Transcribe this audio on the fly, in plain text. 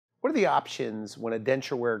What are the options when a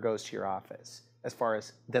denture wearer goes to your office as far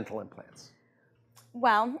as dental implants?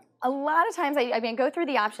 Well, a lot of times I go through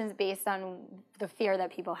the options based on the fear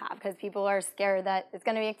that people have, because people are scared that it's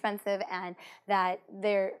going to be expensive and that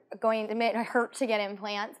they're going to hurt to get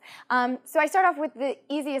implants. So I start off with the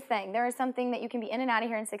easiest thing. There is something that you can be in and out of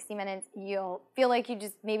here in 60 minutes. You'll feel like you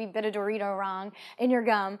just maybe bit a Dorito wrong in your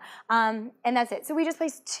gum, and that's it. So we just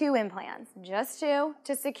place 2 implants, just 2,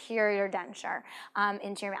 to secure your denture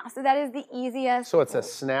into your mouth. So that is the easiest. So it's a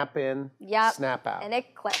snap in, snap out. And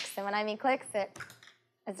it clicks. And when I mean clicks,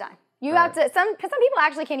 it's done. You have to, some people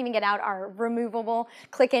actually can't even get out our removable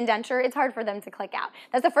click-in denture. It's hard for them to click out.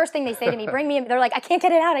 That's the first thing they say to me. Bring me, they're like, I can't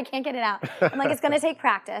get it out, I can't get it out. I'm like, it's gonna take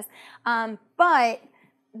practice. But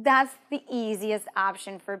that's the easiest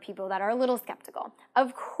option for people that are a little skeptical.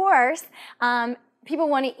 Of course, people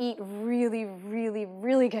wanna eat really, really,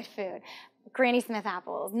 really good food. Granny Smith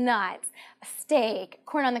apples, nuts, steak,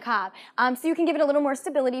 corn on the cob. So you can give it a little more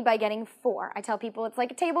stability by getting 4. I tell people it's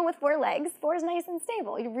like a table with 4 legs. 4 is nice and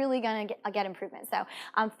stable. You're really gonna get improvement. So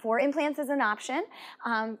 4 implants is an option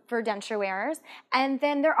for denture wearers. And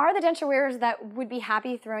then there are the denture wearers that would be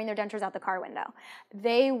happy throwing their dentures out the car window.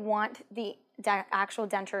 They want the actual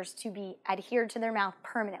dentures to be adhered to their mouth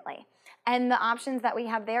permanently. And the options that we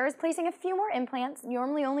have there is placing a few more implants,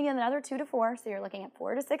 normally only another 2 to 4, so you're looking at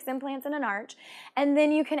 4 to 6 implants in an arch, and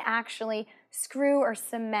then you can actually screw or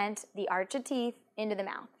cement the arch of teeth into the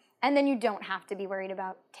mouth. And then you don't have to be worried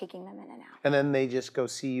about taking them in and out. And then they just go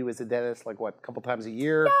see you as a dentist, like what, a couple times a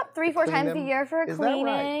year? Yep, 3-4 times a year for a cleaning.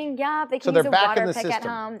 Right? Yep, they can use a water pick at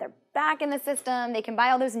home. They're back in the system. They can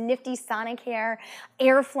buy all those nifty Sonicare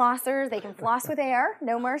air flossers. They can floss with air.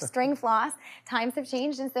 No more string floss. Times have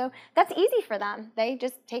changed, and so that's easy for them. They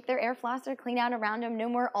just take their air flosser, clean out around them. No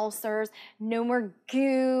more ulcers. No more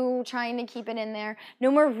goo trying to keep it in there. No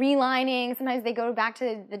more relining. Sometimes they go back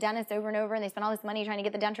to the dentist over and over, and they spend all this money trying to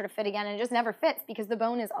get the denture to fit again, and it just never fits because the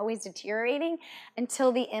bone is always deteriorating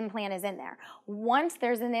until the implant is in there. Once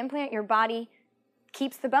there's an implant, your body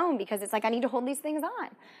keeps the bone because it's like, I need to hold these things on.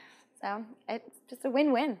 So it's just a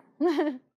win-win.